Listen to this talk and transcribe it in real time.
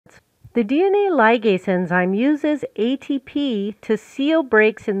The DNA ligase enzyme uses ATP to seal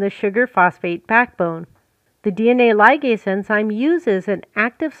breaks in the sugar phosphate backbone. The DNA ligase enzyme uses an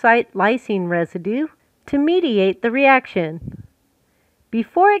active site lysine residue to mediate the reaction.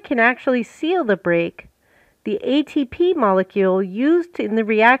 Before it can actually seal the break, the ATP molecule used in the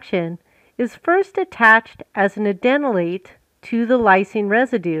reaction is first attached as an adenylate to the lysine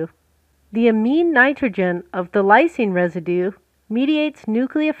residue. The amine nitrogen of the lysine residue mediates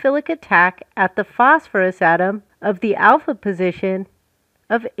nucleophilic attack at the phosphorus atom of the alpha position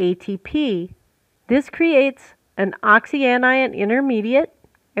of ATP. This creates an oxyanion intermediate,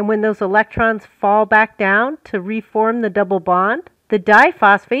 and when those electrons fall back down to reform the double bond, the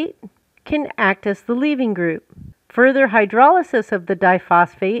diphosphate can act as the leaving group. Further hydrolysis of the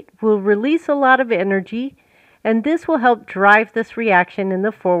diphosphate will release a lot of energy, and this will help drive this reaction in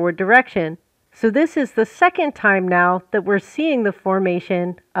the forward direction. So this is the second time now that we're seeing the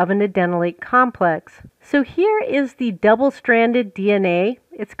formation of an adenylate complex. So here is the double-stranded DNA.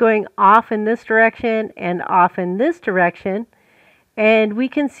 It's going off in this direction and off in this direction. And we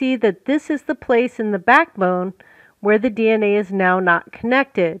can see that this is the place in the backbone where the DNA is now not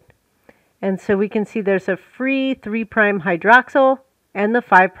connected. And so we can see there's a free 3' hydroxyl and the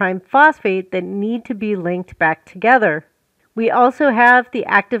 5' phosphate that need to be linked back together. We also have the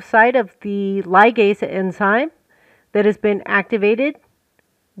active site of the ligase enzyme that has been activated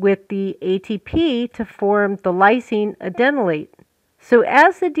with the ATP to form the lysine adenylate. So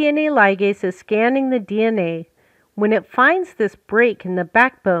as the DNA ligase is scanning the DNA, when it finds this break in the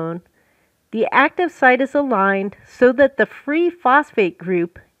backbone, the active site is aligned so that the free phosphate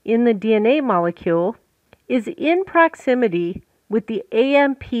group in the DNA molecule is in proximity with the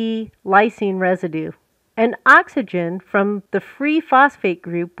AMP lysine residue. And oxygen from the free phosphate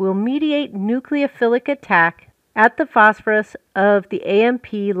group will mediate nucleophilic attack at the phosphorus of the AMP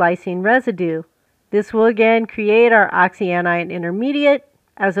lysine residue. This will again create our oxyanion intermediate.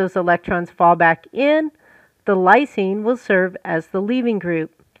 As those electrons fall back in, the lysine will serve as the leaving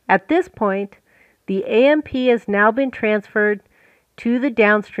group. At this point, the AMP has now been transferred to the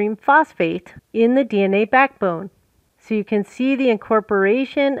downstream phosphate in the DNA backbone. So you can see the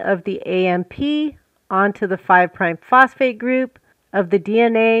incorporation of the AMP onto the 5' phosphate group of the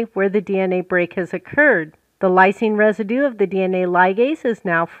DNA where the DNA break has occurred. The lysine residue of the DNA ligase is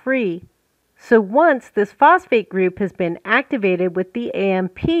now free. So once this phosphate group has been activated with the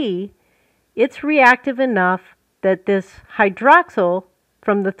AMP, it's reactive enough that this hydroxyl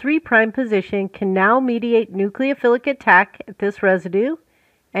from the 3' position can now mediate nucleophilic attack at this residue,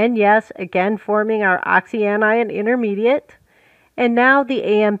 and yes, again forming our oxyanion intermediate. And now the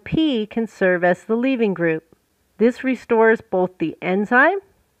AMP can serve as the leaving group. This restores both the enzyme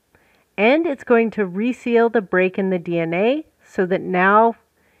and it's going to reseal the break in the DNA so that now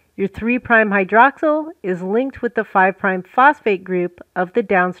your 3' hydroxyl is linked with the 5' phosphate group of the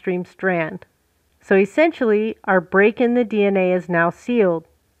downstream strand. So essentially, our break in the DNA is now sealed.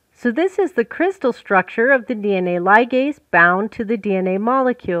 So this is the crystal structure of the DNA ligase bound to the DNA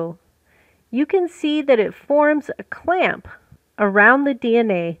molecule. You can see that it forms a clamp around the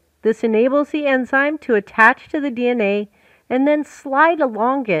DNA. This enables the enzyme to attach to the DNA and then slide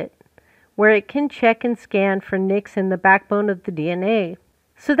along it, where it can check and scan for nicks in the backbone of the DNA.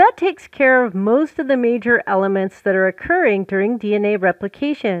 So that takes care of most of the major elements that are occurring during DNA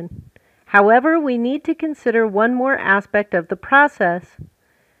replication. However, we need to consider one more aspect of the process.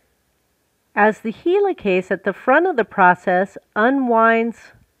 As the helicase at the front of the process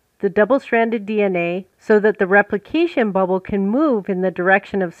unwinds the double-stranded DNA so that the replication bubble can move in the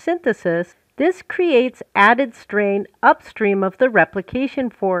direction of synthesis, this creates added strain upstream of the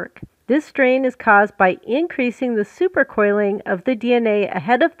replication fork. This strain is caused by increasing the supercoiling of the DNA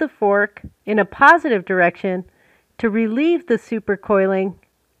ahead of the fork in a positive direction to relieve the supercoiling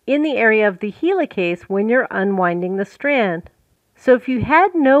in the area of the helicase when you're unwinding the strand. So if you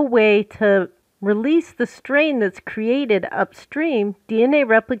had no way to release the strain that's created upstream, DNA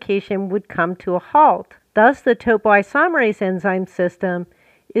replication would come to a halt. Thus, the topoisomerase enzyme system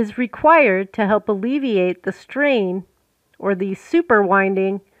is required to help alleviate the strain or the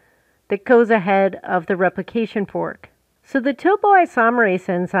superwinding that goes ahead of the replication fork. So the topoisomerase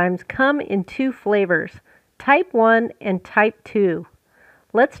enzymes come in two flavors, type 1 and type 2.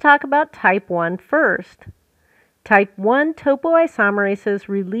 Let's talk about type 1 first. Type 1 topoisomerases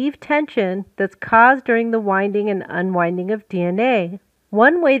relieve tension that's caused during the winding and unwinding of DNA.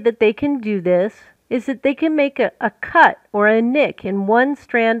 One way that they can do this is that they can make a cut or a nick in one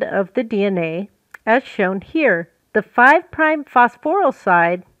strand of the DNA, as shown here. The 5' phosphoryl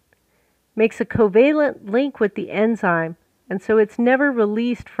side makes a covalent link with the enzyme, and so it's never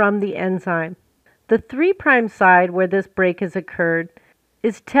released from the enzyme. The 3' side where this break has occurred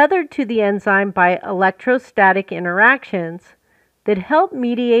is tethered to the enzyme by electrostatic interactions that help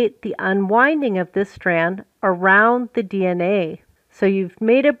mediate the unwinding of this strand around the DNA. So you've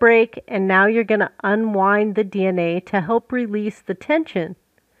made a break and now you're going to unwind the DNA to help release the tension.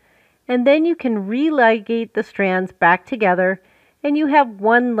 And then you can religate the strands back together and you have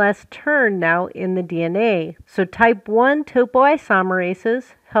one less turn now in the DNA. So type 1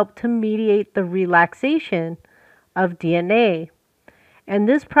 topoisomerases help to mediate the relaxation of DNA. And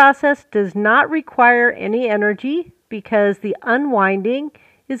this process does not require any energy because the unwinding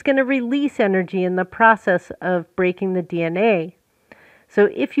is going to release energy in the process of breaking the DNA. So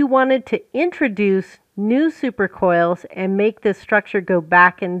if you wanted to introduce new supercoils and make this structure go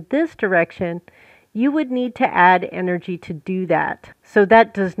back in this direction, you would need to add energy to do that. So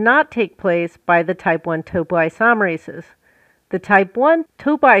that does not take place by the type 1 topoisomerases. The type 1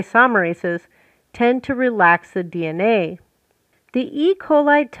 topoisomerases tend to relax the DNA. The E.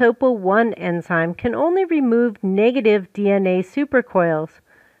 coli topo 1 enzyme can only remove negative DNA supercoils,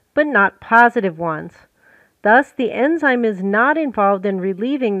 but not positive ones. Thus, the enzyme is not involved in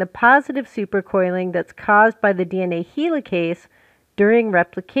relieving the positive supercoiling that's caused by the DNA helicase during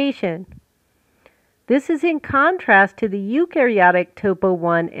replication. This is in contrast to the eukaryotic topo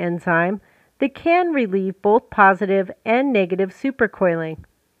 1 enzyme that can relieve both positive and negative supercoiling.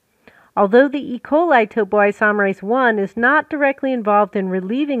 Although the E. coli topoisomerase 1 is not directly involved in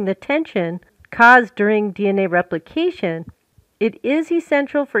relieving the tension caused during DNA replication, it is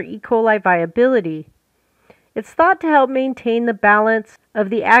essential for E. coli viability. It's thought to help maintain the balance of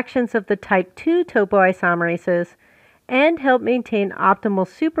the actions of the type 2 topoisomerases and help maintain optimal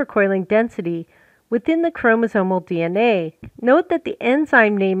supercoiling density within the chromosomal DNA. Note that the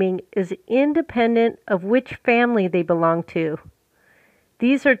enzyme naming is independent of which family they belong to.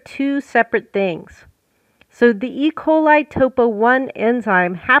 These are two separate things. So the E. coli topo 1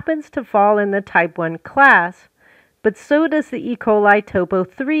 enzyme happens to fall in the type 1 class, but so does the E. coli topo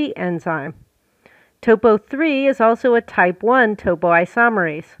 3 enzyme. Topo 3 is also a type 1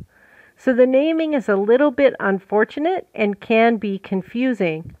 topoisomerase. So the naming is a little bit unfortunate and can be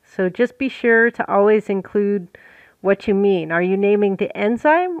confusing. So just be sure to always include what you mean. Are you naming the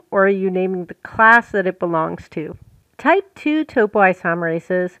enzyme or are you naming the class that it belongs to? Type 2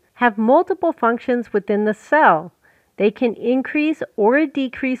 topoisomerases have multiple functions within the cell. They can increase or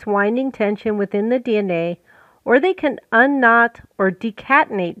decrease winding tension within the DNA, or they can unknot or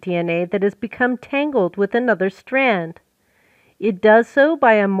decatenate DNA that has become tangled with another strand. It does so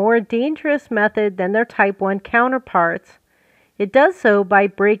by a more dangerous method than their type 1 counterparts. It does so by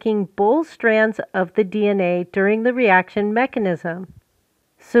breaking both strands of the DNA during the reaction mechanism.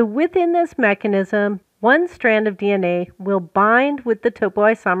 So within this mechanism, one strand of DNA will bind with the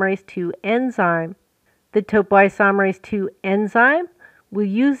topoisomerase 2 enzyme. The topoisomerase 2 enzyme will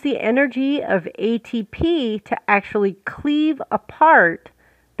use the energy of ATP to actually cleave apart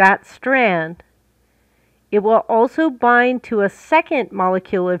that strand. It will also bind to a second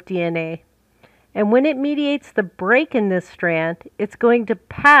molecule of DNA. And when it mediates the break in this strand, it's going to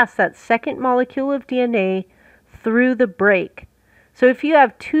pass that second molecule of DNA through the break. So if you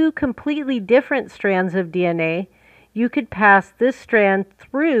have two completely different strands of DNA, you could pass this strand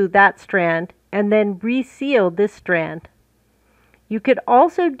through that strand and then reseal this strand. You could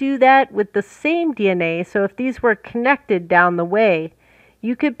also do that with the same DNA, so if these were connected down the way,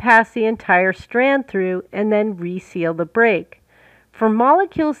 you could pass the entire strand through and then reseal the break. For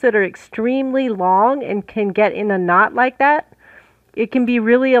molecules that are extremely long and can get in a knot like that, it can be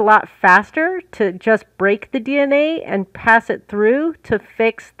really a lot faster to just break the DNA and pass it through to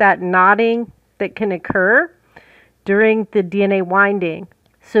fix that knotting that can occur during the DNA winding.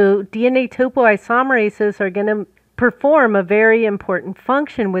 So DNA topoisomerases are going to perform a very important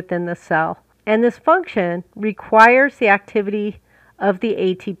function within the cell. And this function requires the activity of the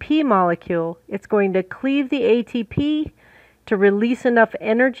ATP molecule. It's going to cleave the ATP to release enough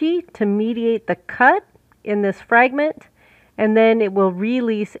energy to mediate the cut in this fragment, and then it will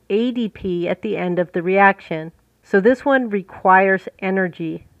release ADP at the end of the reaction. So this one requires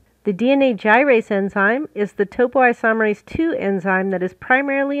energy. The DNA gyrase enzyme is the topoisomerase 2 enzyme that is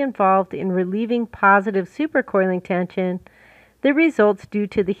primarily involved in relieving positive supercoiling tension that results due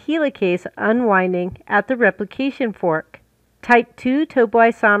to the helicase unwinding at the replication fork. Type 2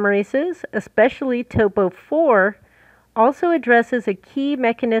 topoisomerases, especially topo 4, also addresses a key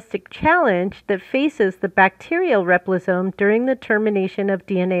mechanistic challenge that faces the bacterial replisome during the termination of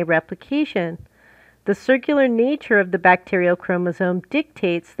DNA replication. The circular nature of the bacterial chromosome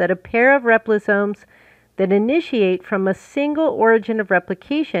dictates that a pair of replisomes that initiate from a single origin of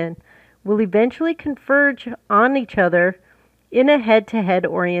replication will eventually converge on each other in a head-to-head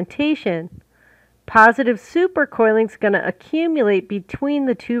orientation. Positive supercoiling is going to accumulate between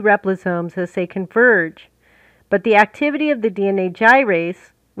the two replisomes as they converge, but the activity of the DNA gyrase,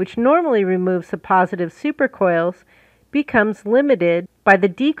 which normally removes the positive supercoils, becomes limited by the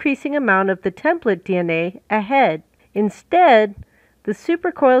decreasing amount of the template DNA ahead. Instead, the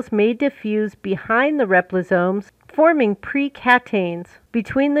supercoils may diffuse behind the replisomes, forming precatenanes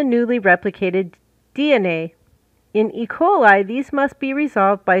between the newly replicated DNA. In E. coli, these must be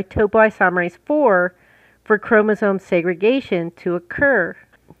resolved by topoisomerase 4 for chromosome segregation to occur.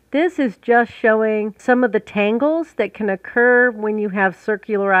 This is just showing some of the tangles that can occur when you have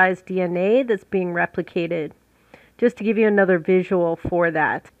circularized DNA that's being replicated, just to give you another visual for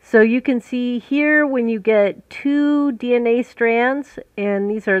that. So you can see here when you get two DNA strands, and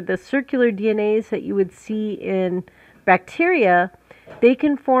these are the circular DNAs that you would see in bacteria, they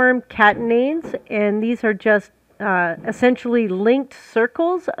can form catenanes, and these are just essentially linked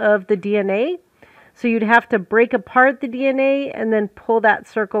circles of the DNA. So you'd have to break apart the DNA and then pull that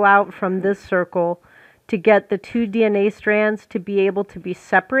circle out from this circle to get the two DNA strands to be able to be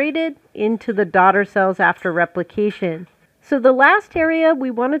separated into the daughter cells after replication. So the last area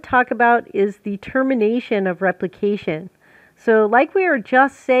we want to talk about is the termination of replication. So like we were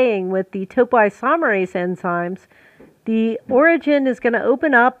just saying with the topoisomerase enzymes, the origin is going to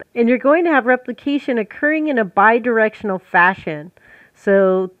open up and you're going to have replication occurring in a bidirectional fashion.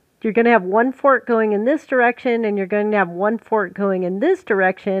 So you're going to have one fork going in this direction and you're going to have one fork going in this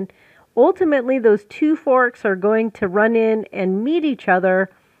direction. Ultimately, those two forks are going to run in and meet each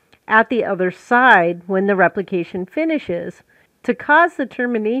other at the other side when the replication finishes. To cause the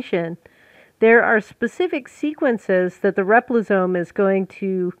termination, there are specific sequences that the replisome is going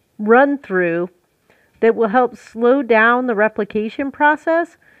to run through that will help slow down the replication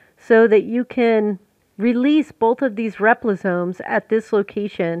process so that you can release both of these replisomes at this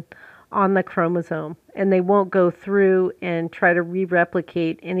location on the chromosome, and they won't go through and try to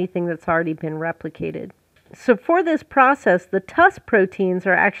re-replicate anything that's already been replicated. So for this process, the Tus proteins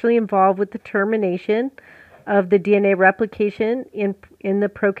are actually involved with the termination of the DNA replication in the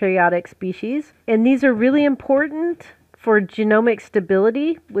prokaryotic species, and these are really important for genomic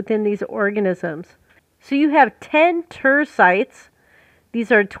stability within these organisms. So you have 10 Ter sites.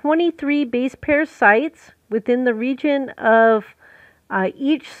 These are 23 base pair sites within the region of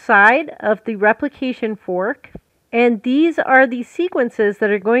each side of the replication fork. And these are the sequences that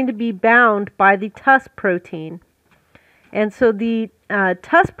are going to be bound by the Tus protein. And so the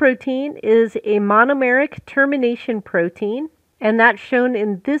Tus protein is a monomeric termination protein, and that's shown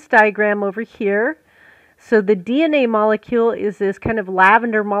in this diagram over here. So the DNA molecule is this kind of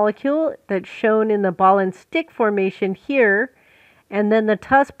lavender molecule that's shown in the ball and stick formation here. And then the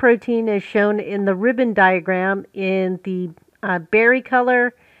Tus protein is shown in the ribbon diagram in the berry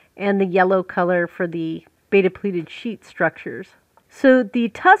color and the yellow color for the beta-pleated sheet structures. So the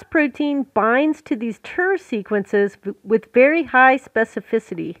Tus protein binds to these Ter sequences with very high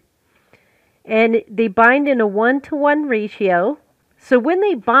specificity. And they bind in a 1-to-1 ratio. So when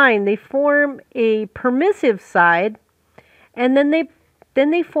they bind, they form a permissive side, and then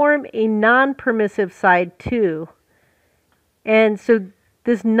they form a non-permissive side too. And so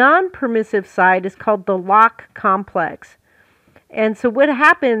this non-permissive side is called the lock complex. And so what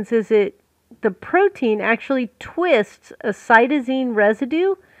happens is the protein actually twists a cytosine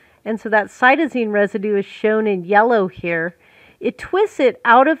residue, and so that cytosine residue is shown in yellow here. It twists it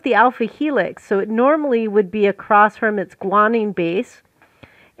out of the alpha helix, so it normally would be across from its guanine base,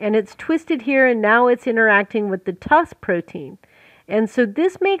 and it's twisted here, and now it's interacting with the Tus protein. And so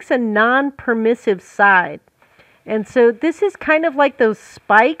this makes a non-permissive side. And so this is kind of like those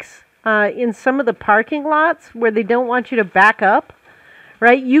spikes in some of the parking lots where they don't want you to back up,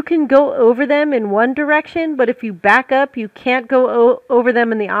 right? You can go over them in one direction, but if you back up, you can't go over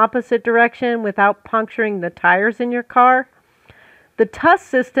them in the opposite direction without puncturing the tires in your car. The Tus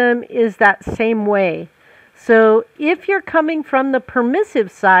system is that same way. So if you're coming from the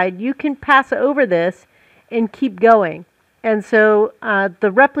permissive side, you can pass over this and keep going. And so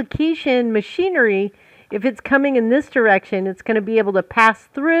the replication machinery, if it's coming in this direction, it's going to be able to pass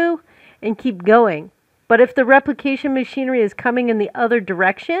through and keep going. But if the replication machinery is coming in the other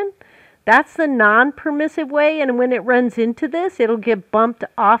direction, that's the non-permissive way, and when it runs into this, it'll get bumped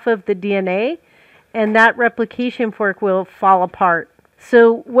off of the DNA, and that replication fork will fall apart.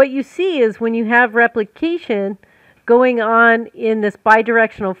 So what you see is when you have replication going on in this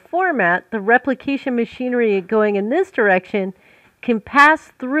bidirectional format, the replication machinery going in this direction can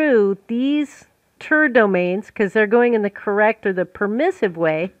pass through these Ter domains because they're going in the correct or the permissive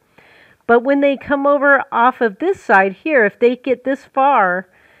way. But when they come over off of this side here, if they get this far,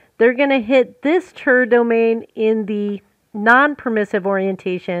 they're going to hit this Ter domain in the non-permissive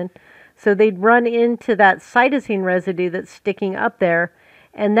orientation. So they'd run into that cytosine residue that's sticking up there,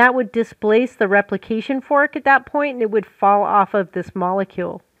 and that would displace the replication fork at that point, and it would fall off of this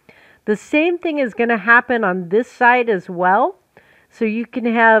molecule. The same thing is going to happen on this side as well. So you can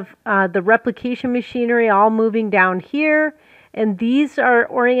have the replication machinery all moving down here, and these are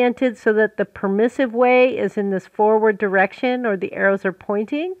oriented so that the permissive way is in this forward direction, or the arrows are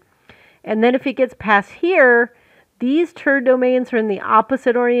pointing. And then if it gets past here, these Ter domains are in the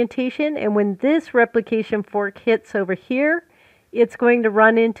opposite orientation, and when this replication fork hits over here, it's going to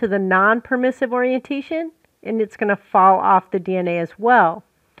run into the non-permissive orientation, and it's going to fall off the DNA as well.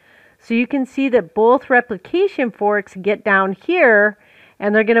 So you can see that both replication forks get down here,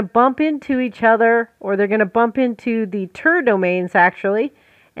 and they're going to bump into each other, or they're going to bump into the Ter domains actually,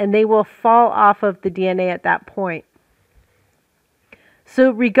 and they will fall off of the DNA at that point.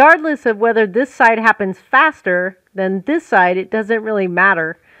 So regardless of whether this side happens faster than this side, it doesn't really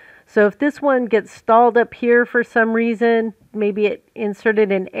matter. So if this one gets stalled up here for some reason, maybe it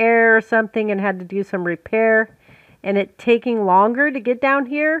inserted an error or something and had to do some repair, and it taking longer to get down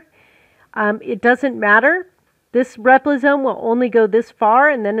here, it doesn't matter. This replisome will only go this far,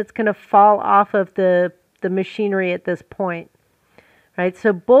 and then it's going to fall off of the machinery at this point. Right?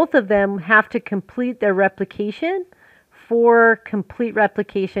 So both of them have to complete their replication for complete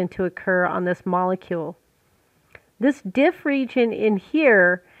replication to occur on this molecule. This diff region in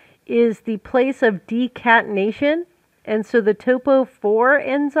here is the place of decatenation, and so the topo4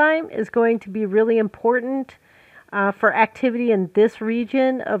 enzyme is going to be really important for activity in this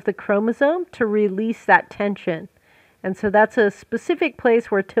region of the chromosome to release that tension. And so that's a specific place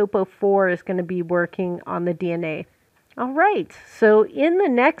where topo4 is going to be working on the DNA. All right, so in the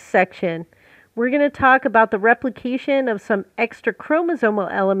next section, we're going to talk about the replication of some extra chromosomal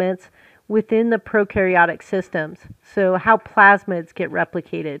elements within the prokaryotic systems. So how plasmids get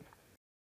replicated.